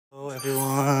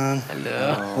everyone.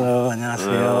 Hello. Hello.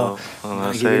 안녕하세요.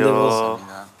 안녕하세요.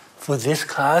 For this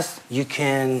class, you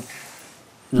can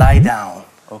lie down.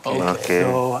 Okay.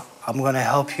 So I'm gonna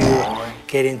help you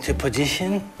get into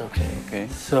position. Okay.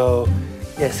 So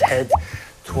yes, head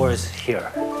towards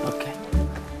here. Ok.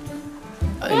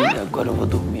 Aí, agora eu vou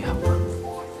dormir, rapaz.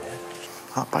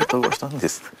 Rapaz, tô gostando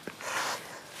disso.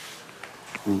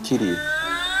 Mentiria.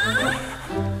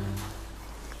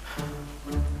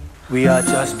 We are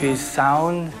Just Be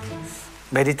Sound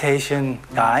meditation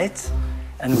guides,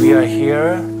 and we are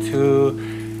here to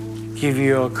give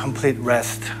you a complete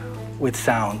rest with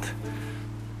sound.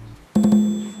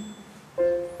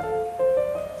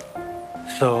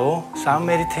 So, sound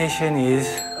meditation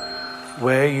is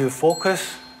where you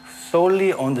focus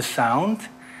solely on the sound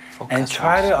and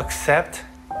try to accept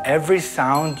every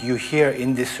sound you hear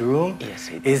in this room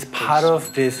is part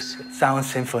of this sound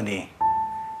symphony.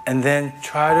 And then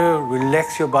try to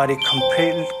relax your body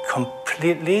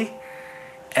completely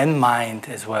and mind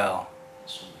as well.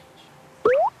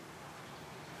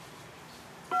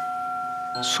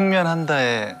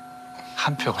 숙면한다의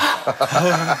한 표가.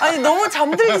 아니 너무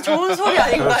잠들기 좋은 소리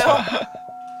아닌가요?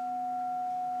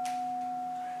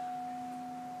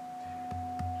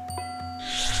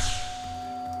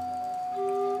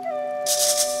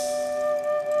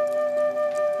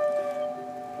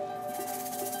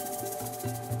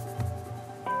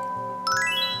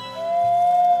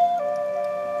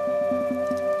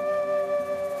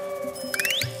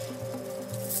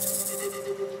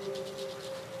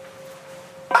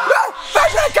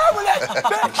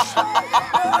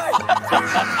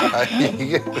 아니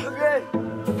이게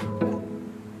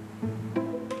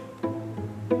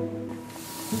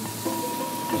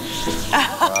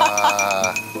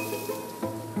아.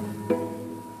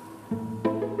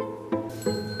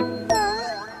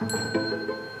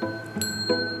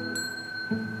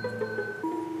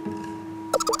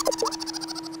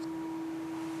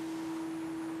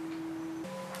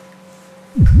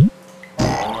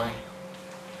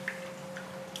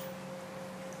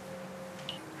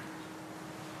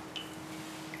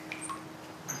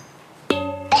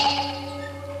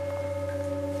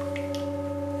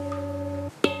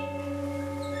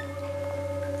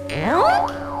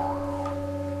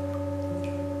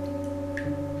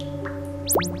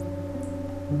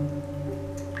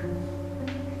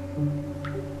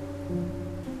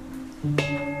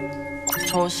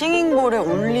 저 싱잉볼의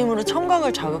울림으로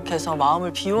청각을 자극해서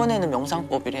마음을 비워내는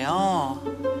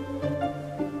명상법이래요.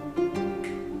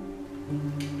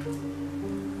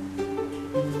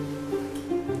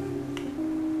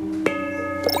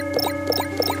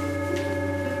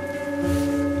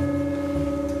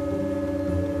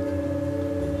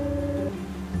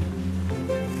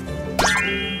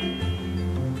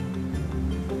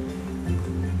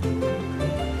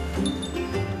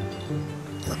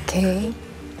 Okay.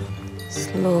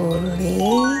 Slowly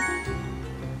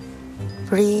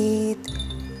breathe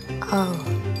out.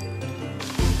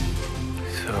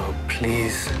 So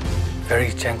please,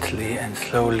 very gently and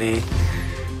slowly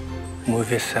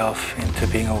move yourself into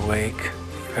being awake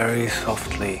very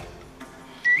softly.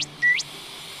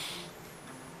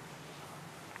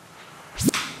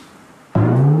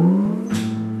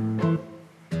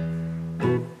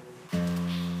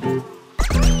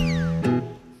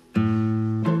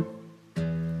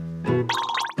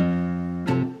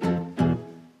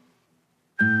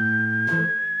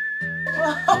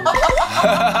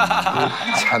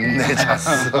 잤네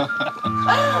잤어.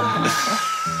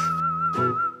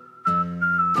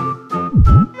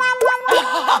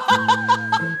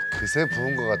 그새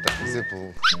부은 것 같다. 그새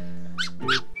부은.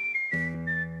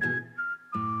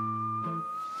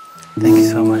 Thank you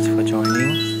so much for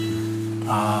joining.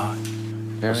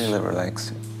 Very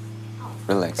relaxing.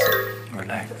 Relaxing.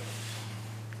 Relax.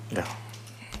 야.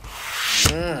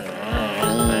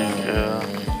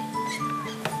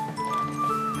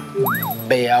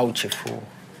 Beautiful.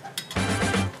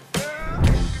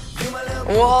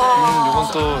 우와.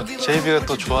 이건 또 제이비가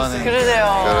또 좋아하는.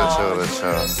 그러네요. 그렇죠 그렇죠.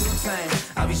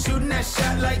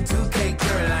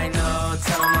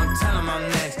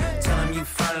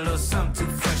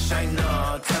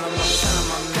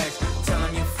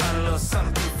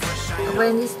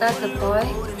 When you start the boy,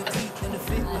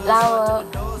 flower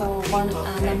for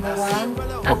number one.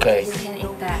 Ok. You can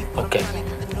eat that. Ok.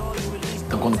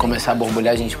 Então quando começar a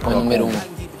borbulhar, a gente põe o número 1.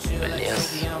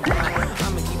 Beleza.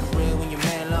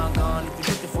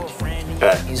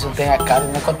 Isso tem a cara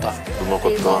do mocotó. 술 먹고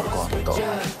또.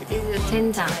 This is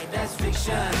된장.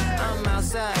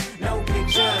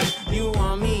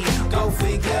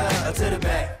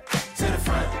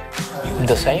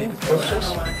 The same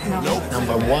process? No.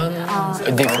 Number one?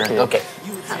 Different, okay.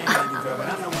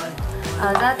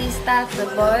 That is that the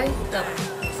boy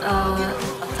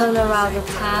turn around the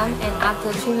time and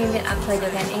after 3 minutes after you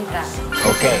can eat that.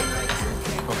 Okay.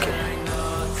 Okay.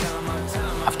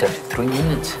 After 3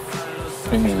 minutes?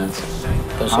 3 minutes.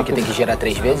 Então isso aqui tem que girar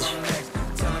 3 vezes?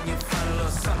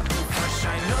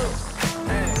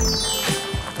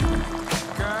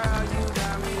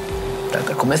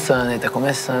 Tá começando, hein? Tá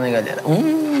começando, hein, galera?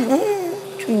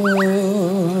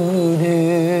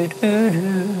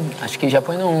 Acho que já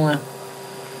põe no 1, né?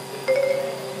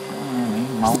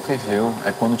 Mal ferveu.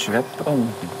 É quando tiver pronto.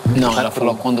 Não, ela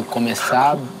falou quando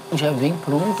começar, já vem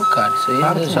pronto, cara. Isso aí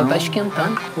Claro já não. Tá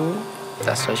esquentando.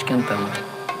 Tá só esquentando.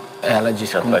 Ela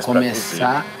disse Já quando faz pra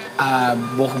começar a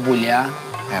borbulhar.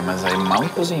 É, mas aí mal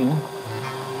cozinhou.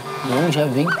 Não, já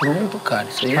vem pronto, cara.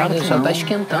 Isso aí Claro que só não. tá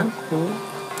esquentando.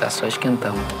 Tá só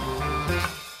esquentando.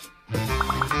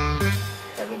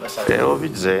 Eu ouvi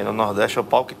dizer, no Nordeste é o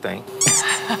pau que tem.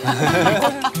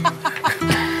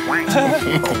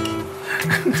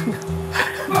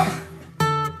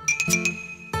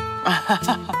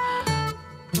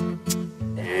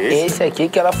 Esse aqui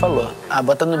que ela falou. Ah,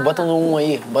 bota no 1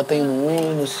 aí. Bota aí no 1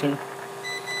 e no 5.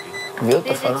 Viu? Tô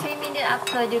This is falando. 3 minutes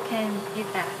after you can eat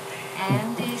that.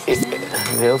 And this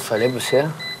Viu? Falei pra você.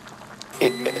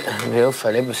 Viu?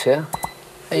 Falei pra você.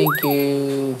 Thank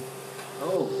you.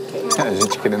 A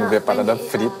gente querendo ver a parada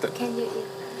frita. can you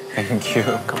eat? Thank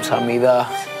you. 감사합니다.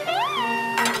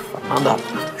 Manda.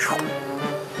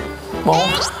 Bom,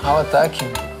 ao ataque.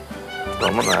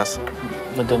 Vamos nessa.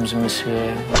 Podemos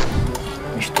misturar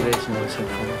esse negócio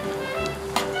aqui.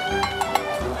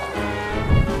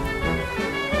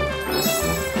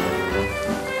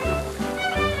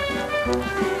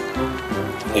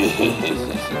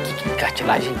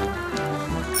 Cartilagem.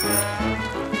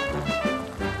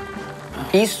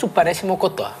 Isso parece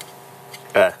mocotó.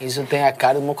 É. Isso tem a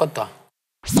cara do mocotó.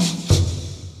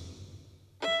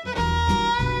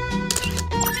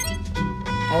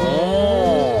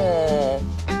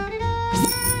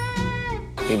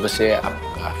 E você,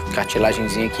 a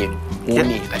cartilagenzinha aqui,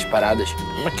 une as paradas.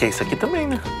 Mas que é isso aqui também,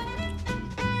 né?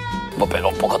 Vou pegar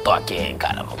um pocotó aqui, hein,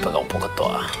 cara. Vou pegar um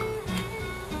pocotó.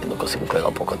 Eu não consigo pegar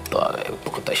um pocotó, velho. O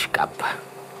pocotó escapa.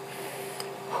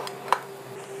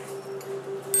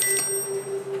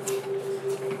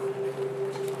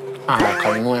 Ah,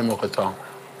 cara, não é mocotó.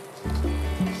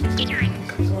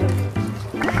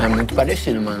 É muito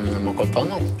parecido, mas não é mocotó,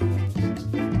 não.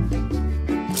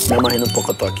 Me amarrei no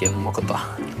pocotó aqui, no mocotó.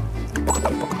 Pocotó,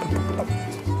 pocotó, pocotó.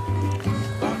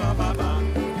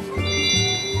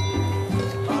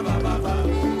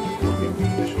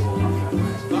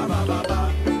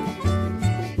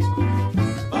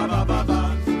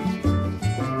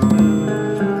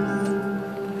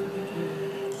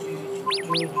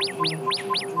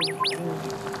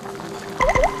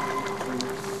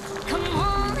 Come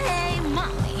on, hey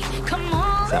mommy. Come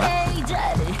on, hey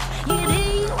daddy.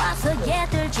 이리 와서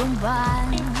얘들 좀 봐.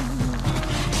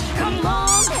 Come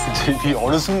on, hey. JB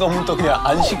어느 순간부터 그냥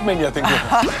안식맨이야 된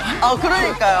거야. 아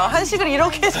그러니까요. 한식을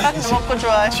이렇게 잘 먹고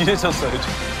좋아해. 지내셨어요.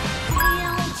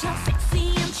 귀여운 척,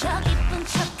 섹시한 척, 이쁜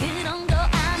척 그런 거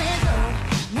안 해도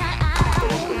날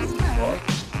알아보는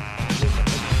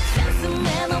센스,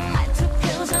 매너, 말투,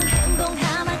 표정, 행동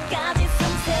하나까지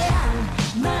섬세한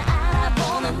널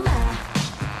알아보는 나.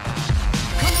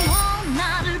 Come on,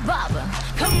 나를 봐봐.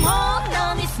 Come on,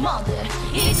 넌 이 스모들.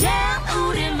 이젠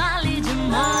우릴 말리지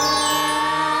마.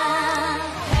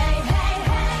 Hey, hey,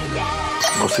 hey,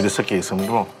 yeah. Gostei disso aqui, isso é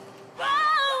muito bom.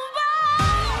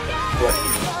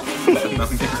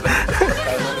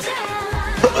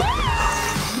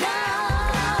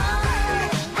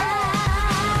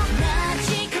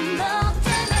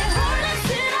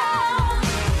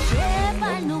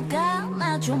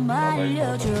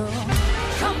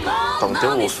 Tá no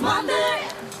teu osso, né?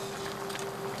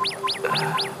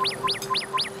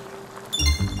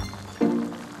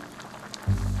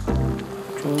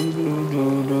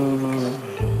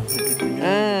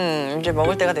 이제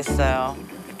먹을 때가 됐어요.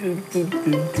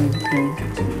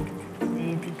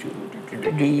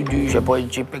 Já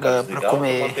pode pegar pra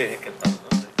comer.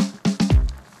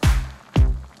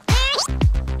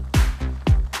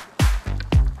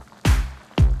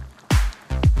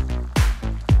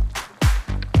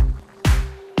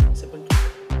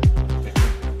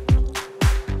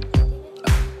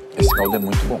 Esse caldo é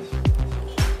muito bom.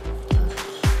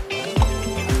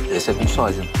 Esse é com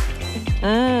soja.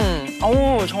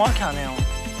 어우 정확히 안 해요.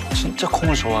 진짜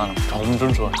콩을 좋아하는 거.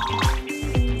 완전 좋아해.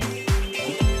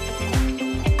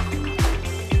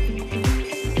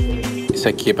 Isso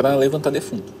aqui é pra levantar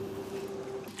defunto.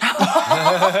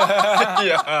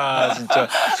 야 진짜.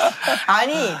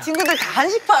 아니 친구들 다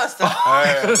한식파였어.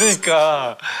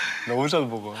 그러니까 너무 잘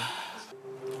먹어.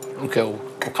 O que é o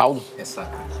caldo?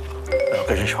 Ressaca. É o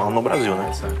que a gente fala no Brasil,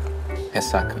 né?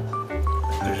 Ressaca. É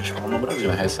o que a gente fala no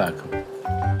Brasil. Ressaca.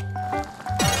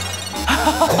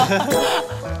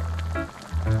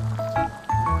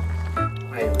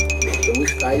 Aí, tem um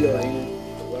style aí.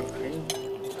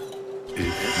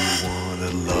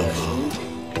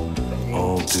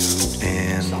 I'll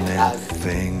do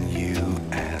anything you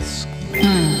ask me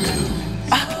to.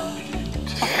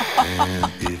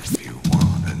 And if you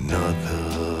want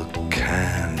another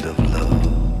kind of love,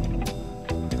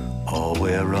 I'll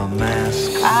wear a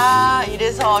mask. 아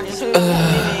이래서 류승룡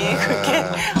선생님이 그렇게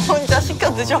혼자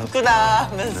시켜 드셨구나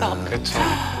하면서. 그렇죠.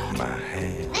 My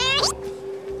hand.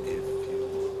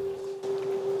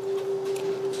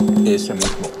 Esse é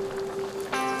muito bom.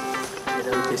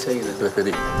 Esse aí, né?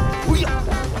 Preferido.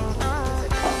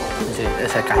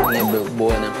 Essa carne é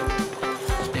boa, né?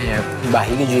 É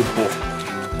barriga de porco.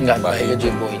 Barriga de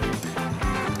boi.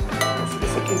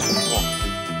 Esse aqui é muito bom.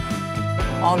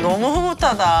 아 너무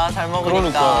흐뭇하다 잘 먹으니까.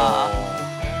 그러니까.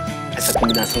 Essa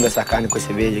combinação dessa carne com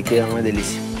esse verde aqui é uma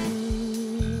delícia.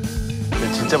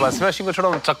 진짜 말씀하신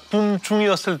것처럼 작품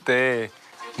중이었을 때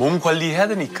몸 관리해야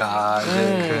되니까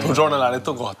이제 도전을 안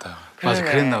했던 것 같아요. 맞아,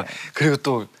 그랬나 봐. 그리고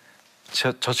또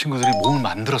저 친구들이 몸을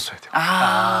만들었어야 돼요.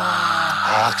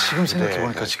 지금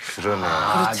생각해보니까 지금 그러네.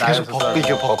 계속 벗고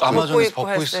이게 벗고 아마존에서 입고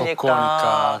벗고 있었고 했으니까.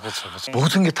 그러니까 그렇죠.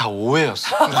 모든 게 다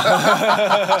오해였어.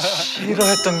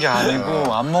 싫어했던 게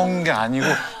아니고 안 먹는 게 아니고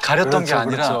가렸던 게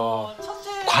아니라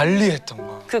관리했던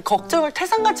거. 그 걱정을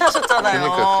태산같이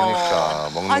하셨잖아요. 그러니까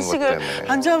먹는 것 한식을 때문에.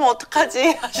 안 좋아하면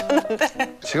어떡하지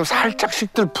하셨는데. 지금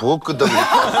살짝씩들 부었거든.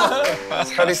 그러니까.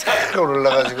 살이 싹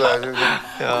올라가지고 아주.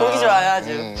 보기 좋아요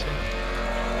아주.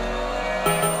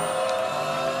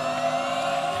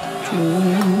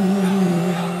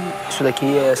 Isso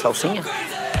daqui é salsinha?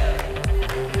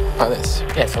 Parece.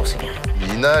 É salsinha.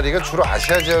 이날이가 주로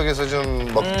아시아 지역에서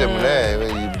좀 먹기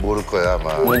때문에 모를 거야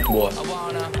아마. Muito boa.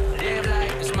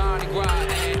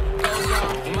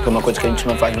 É uma coisa que a gente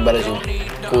não faz no Brasil.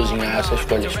 Cozinhar essas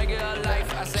coisas.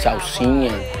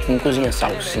 Salsinha. Quem cozinha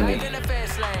salsinha?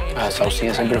 A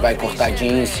salsinha sempre vai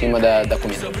cortadinha em cima da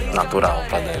comida. Natural,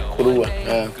 pra dentro. Crua.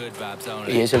 É.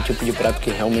 E esse é o tipo de prato que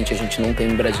realmente a gente não tem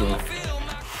no Brasil. Né?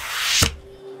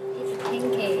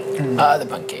 Pancake. Ah, the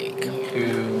pancake.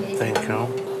 Thank you.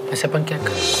 Essa é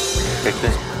panqueca.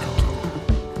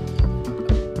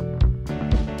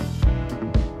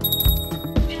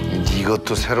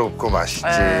 이것도 새롭고 맛있지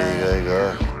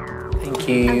이거.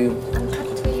 Thank you.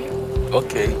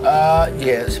 Ok.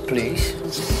 Yes, please.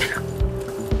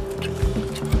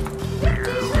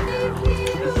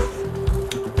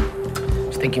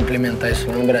 Você tem que implementar isso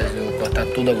lá no Brasil. Cortar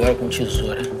tudo agora com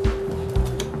tesoura.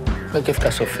 Vai que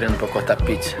ficar sofrendo pra cortar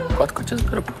pizza? Corta com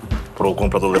tesoura, pô. Pro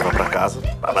comprador levar pra casa.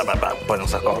 Põe no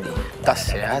sacolinho. Tá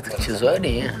certo,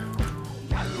 tesourinha.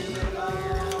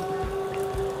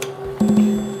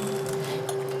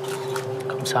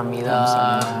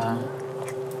 감사합니다.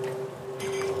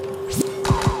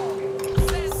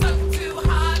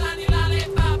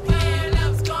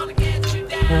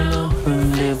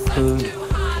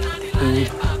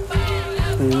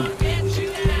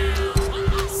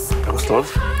 Tá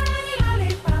gostoso?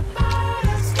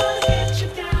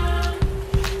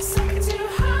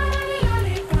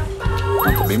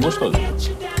 Tá bem gostoso.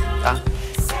 Tá?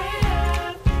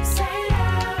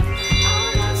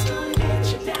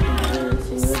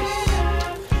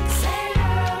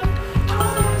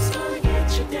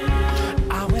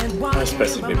 Uma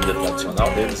espécie de bebida tradicional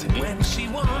deles aqui.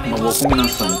 Uma boa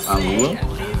combinação. A lua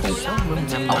com sal.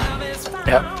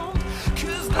 É.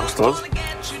 Tá gostoso?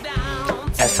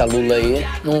 Essa lula aí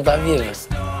não tá viva.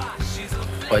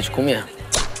 Pode comer.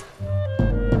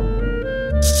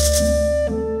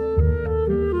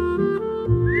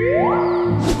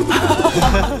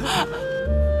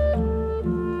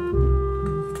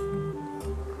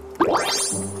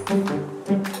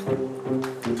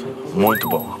 Muito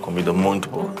bom. Comida muito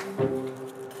boa.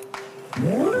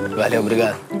 Valeu,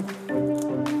 obrigado.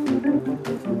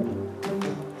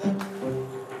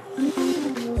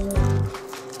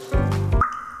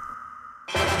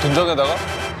 된장에다가?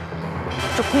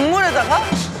 저 국물에다가?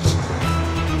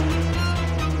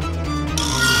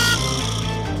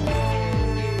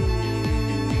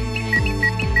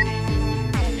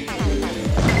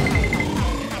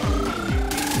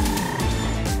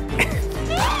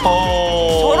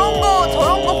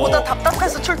 저런 거보다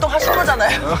답답해서 출동하신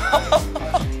거잖아요.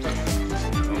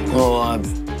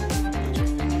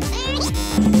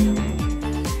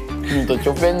 Não tô te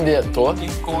ofendendo. Tô.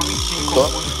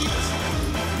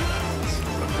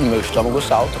 Meu estômago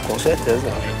salta, com certeza.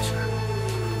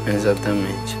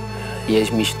 Exatamente. E as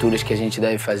misturas que a gente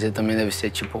deve fazer também deve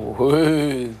ser tipo...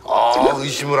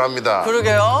 의심을 합니다.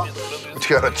 그러게요.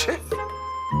 어떻게 알았지?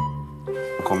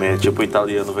 Comer tipo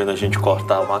italiano vendo a gente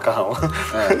cortar o macarrão.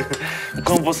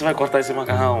 Como você vai cortar esse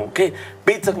macarrão? O quê?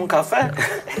 Pizza com café?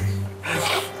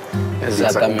 Exatamente.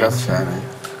 Pizza com café, né?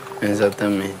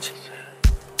 Exatamente.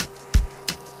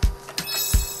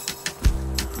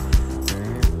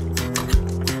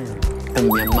 Eu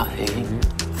me amarrei.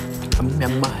 Eu me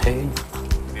amarrei.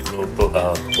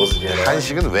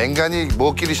 한식은 웬간히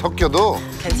뭐끼리 섞여도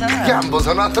괜찮아요. 그게 안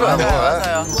벗어나더라고.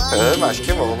 맞아요.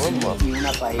 맛있게 먹으면 뭐.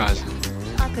 맞아.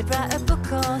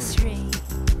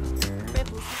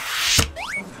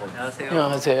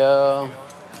 안녕하세요.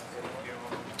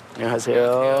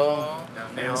 안녕하세요.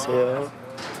 안녕하세요.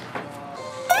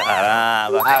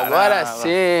 Caramba, Agora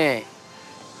sim.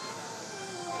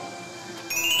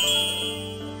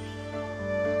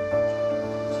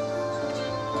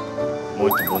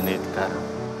 Muito bonito, cara.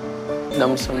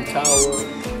 Damos um tchau.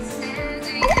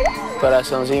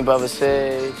 Coraçãozinho pra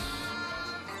vocês.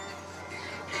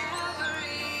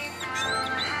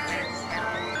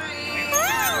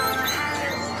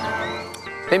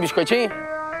 Tem biscoitinho?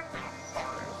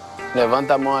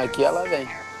 Levanta a mão aqui, ela vem.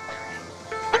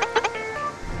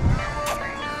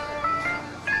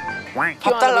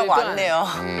 밥 달라고 안 내요.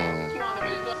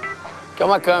 Aqui é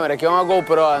uma câmera, aqui é uma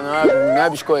GoPro, não é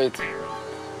biscoito.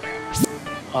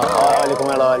 Olha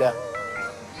como ela olha.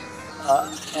 Ai,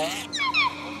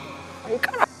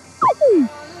 caralho.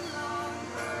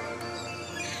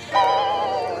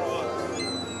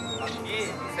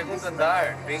 Segundo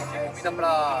andar, vem comida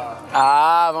pra...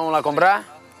 Ah, vamos lá comprar?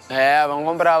 É, vamos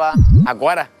comprar lá.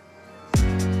 Agora?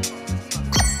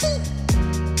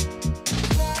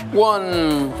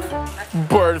 One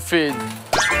bird feed.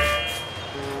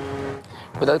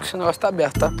 Cuidado que esse negócio tá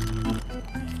aberto, tá?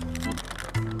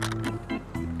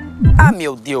 Ah,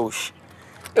 meu Deus.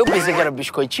 Eu pensei que era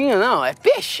biscoitinho, não, é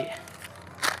peixe.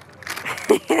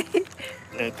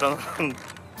 Então...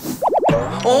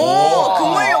 오,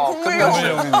 국물용,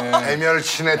 국물용.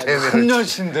 대멸치네, 대멸치.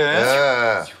 큰멸치인데?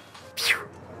 예.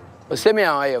 Você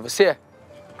mesmo, aí, você?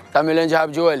 Tá me olhando de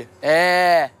rabo de olho?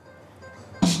 É.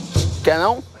 Quer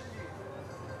não?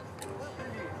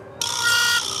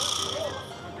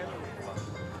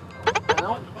 Quer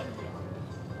não?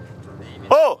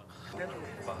 Oh!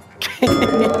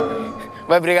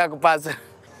 Vai brigar com o pássaro.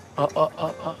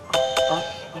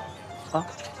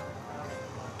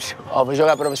 Ó, vou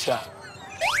jogar pra você, ó.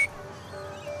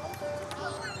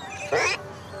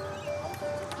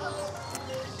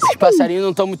 Esses passarinhos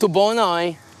não estão muito bons, não,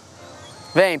 hein?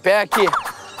 Vem, pega aqui.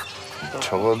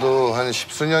 적어도 한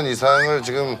 10수년 이상을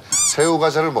지금 새우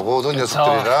과자를 먹어오던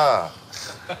녀석들이라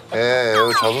예,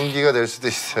 적응기가 될 수도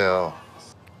있어요.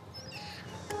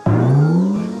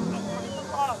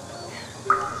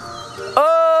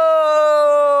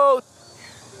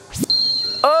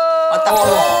 왔다.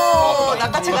 오,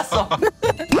 낚아채 갔어.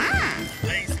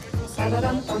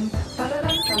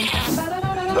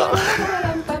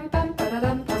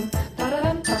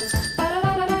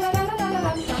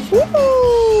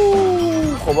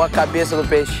 Roubou a cabeça do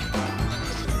peixe.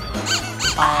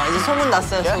 아, 이제 소문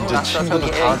났어요. 소문 이제 났어.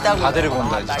 친구들 저기 다 데리고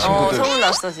온다, 이제 친구들. 소문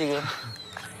났어 지금.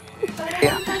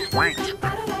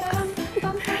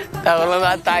 Tá rolando um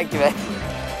ataque, velho.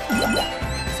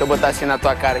 Se eu botar assim na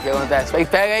tua cara, o que acontece? Vai,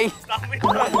 pega aí.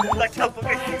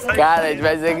 Cara, a gente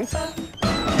vai dizer que...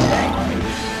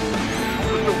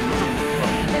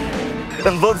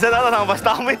 Eu não vou dizer nada não, mas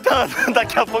tá aumentando.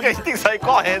 Daqui a pouco a gente tem que sair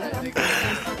correndo.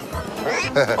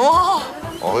 와,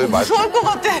 어이, 무서울 것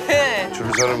같아.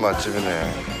 줄 서는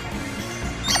맛집이네.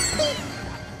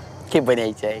 Que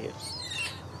bonitinho.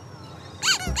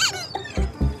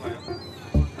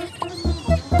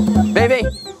 Vem, vem.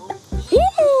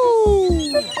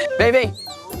 Vem, vem.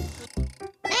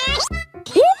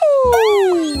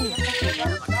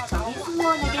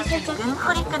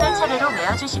 허리끈을 차례로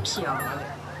메어주십시오.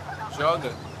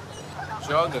 Joga.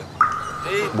 Joga.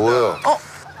 Eita. 뭐요?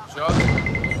 Joga.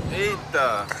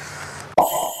 Eita.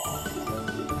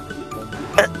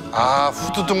 아,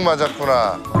 후두둑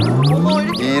맞았구나.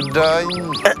 이런.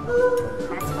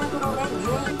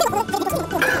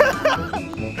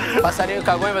 Passarinho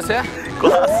cagou em você?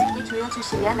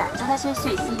 조여주시면 안전하실 수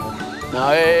있습니다.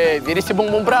 Não, ei, vira esse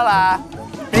bumbum pra lá.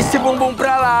 Vira esse bumbum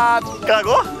pra lá.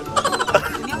 Cagou?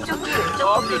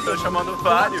 Óbvio, eu tô chamando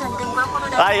vários.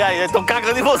 Ai, ai, eles estão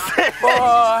cagando em você.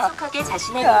 Porra.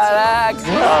 Caraca.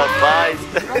 Rapaz.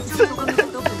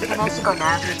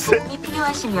 불편하시거나 도움이 필요하시면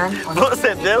필요하시면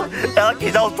Você deu? Ela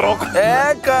quis dar o troco.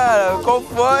 É, cara, qual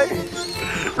foi?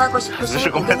 하고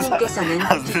싶으신 고객님께서는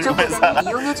이쪽 계단을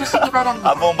이용해 주시기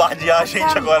바랍니다. A bombardear a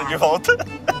gente agora de volta.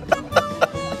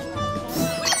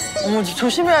 어머,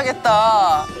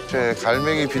 조심해야겠다. 제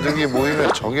갈매기 비둘기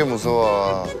모이면 저게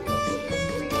무서워.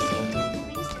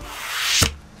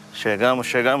 Chegamos,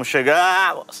 chegamos,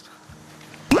 chegamos.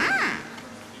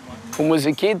 Com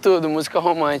musiquinha e tudo, música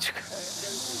romântica.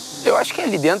 Eu acho que é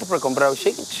ali dentro pra comprar o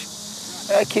ticket.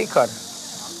 É aqui, cara.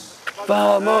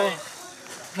 Vamos,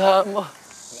 vamos.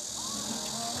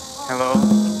 Hello.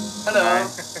 Hello.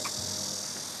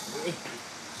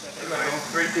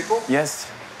 Yes,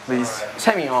 please.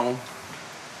 Semyon.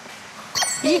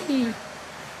 You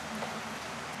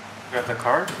got the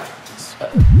card?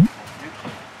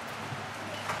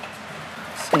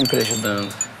 Sempre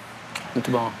ajudando.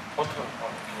 Muito bom.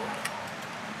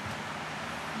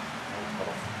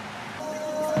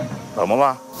 Vamos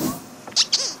lá.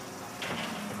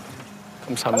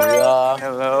 감사합니다.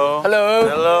 Hello. Hello.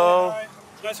 Hello.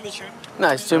 Nice to meet you.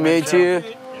 Nice to meet you.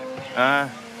 Ah.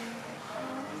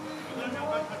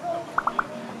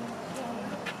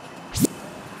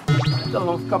 Então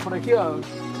vamos ficar por aqui, ó.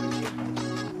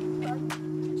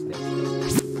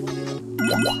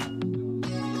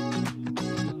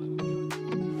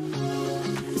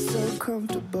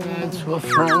 That's what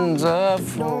friends are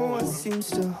for.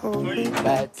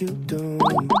 But you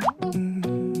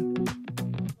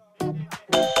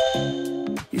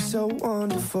You're so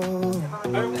wonderful.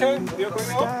 Okay, you're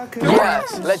going up?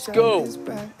 Yes, let's go.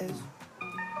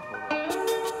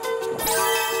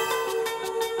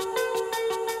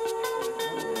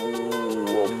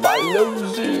 Oh,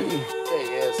 balãozinho.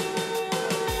 É isso.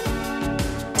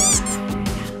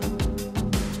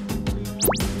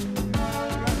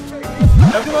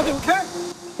 Everybody okay?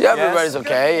 Yeah, everybody's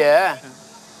okay, yeah.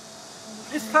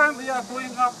 This time we are going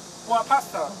up for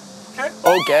pasta, okay?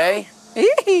 Ok.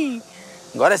 Ih,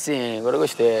 agora sim, agora eu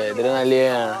gostei.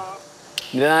 Adrenalina.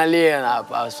 Adrenalina,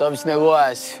 rapaz. Sobe esse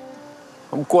negócio.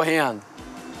 Vamos correndo.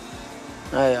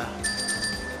 Aí, ó.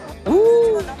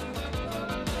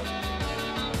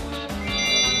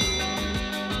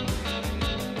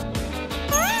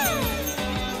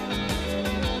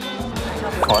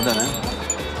 Foda, né?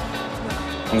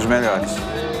 Um dos melhores.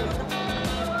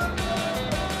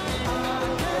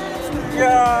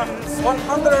 Yeah,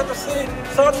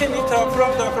 130 meters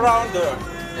from the ground.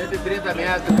 130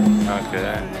 metros. Ok.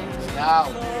 Legal.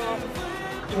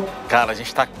 Cara, a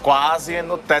gente tá quase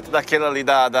no teto daquele ali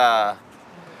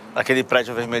daquele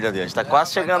prédio vermelho ali. A gente tá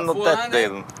quase chegando no teto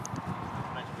dele.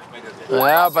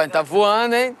 É, rapaz, tá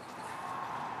voando, hein?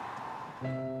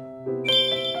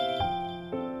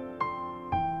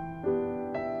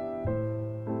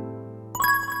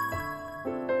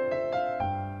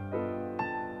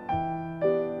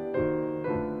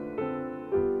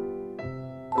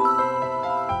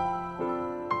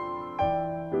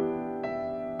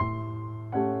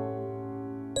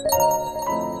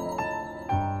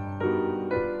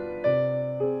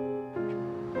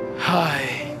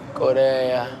 Ai,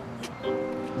 Coreia.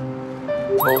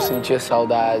 Vou sentir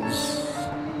saudades.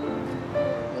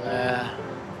 É.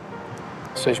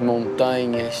 Suas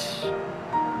montanhas,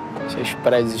 seus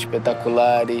prédios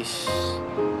espetaculares,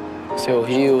 seu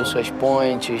rio, suas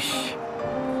pontes.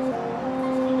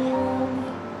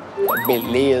 A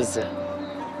beleza.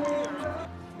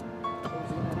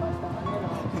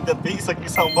 Ainda tem isso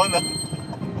aqui salvando.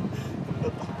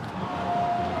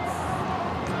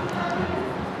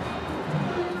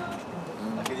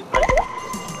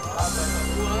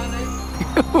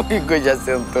 O Igor já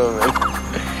sentou, velho.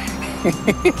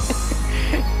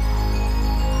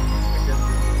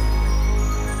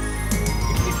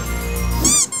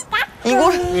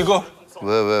 Igor.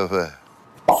 왜?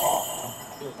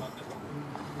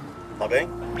 Tá bem?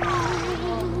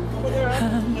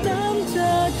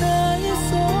 남자가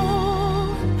있어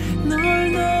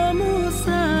널 너무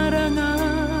사랑한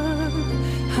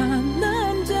한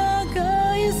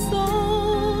남자가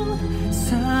있어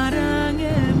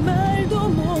사랑의 말도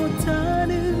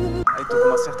못하는 Aí tô com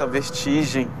uma certa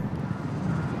vertigem.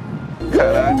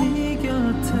 Caralho. 네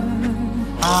곁에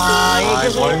아, 이게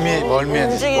계속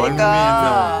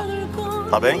움직이니까.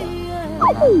 Tá bem?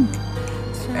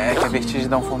 É que a vertigem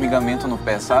dá um formigamento no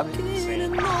pé, sabe?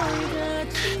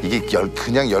 이게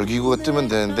그냥 열기구가 뜨면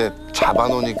되는데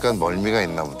잡아놓으니까 멀미가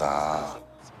있나 보다.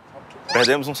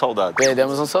 Perdemos um soldado.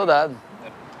 Perdemos um soldado.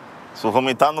 Se for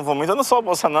vomitar, não vomita na sua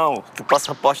bolsa, não. Que o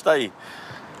passaporte tá aí.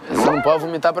 Você não pode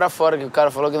vomitar pra fora, que o cara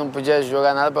falou que não podia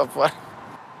jogar nada pra fora.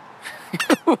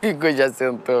 O Igor já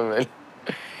sentou, velho.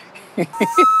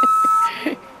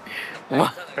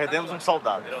 Perdemos um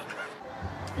soldado.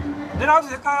 내려와도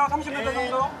될까요? 30m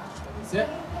정도?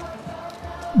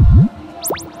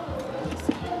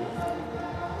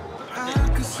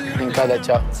 Brincada,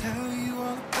 tchau.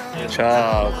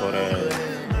 Tchau, Coreia.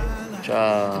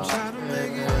 Tchau.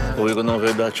 O Igor não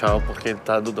veio dar tchau porque ele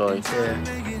tá do dói.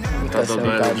 Tá do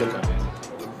dói ali de cá.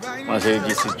 Mas ele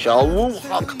disse tchau.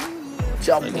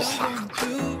 Tchau.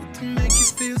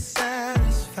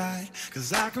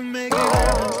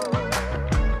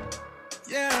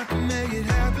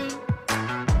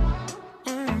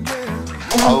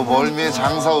 아우 멀미에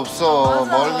장사 없어.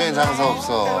 멀미에 장사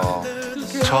없어.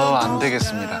 저 안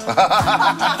되겠습니다.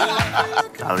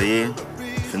 Ali,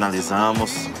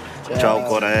 finalizamos. Tchau,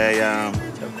 Coreia.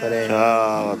 Tchau, Coreia.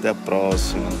 Tchau, até a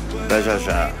próxima. Até já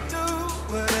já.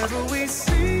 Whatever we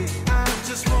see